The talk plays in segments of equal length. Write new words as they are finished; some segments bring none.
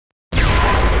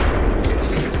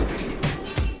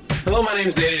Hello, my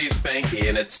name's Daddy Spanky,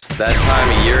 and it's that time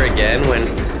of year again when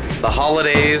the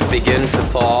holidays begin to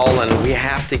fall and we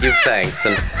have to give thanks.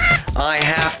 And I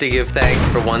have to give thanks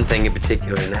for one thing in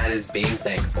particular, and that is being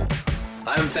thankful.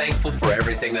 I'm thankful for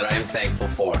everything that I'm thankful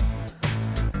for.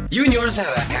 You and yours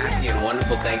have a happy and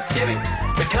wonderful Thanksgiving.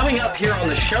 But coming up here on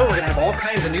the show, we're going to have all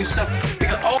kinds of new stuff. We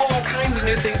got all kinds of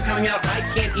new things coming out. I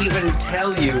can't even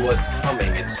tell you what's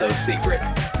coming. It's so secret.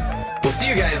 We'll see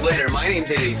you guys later. My name's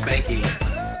Daddy Spanky.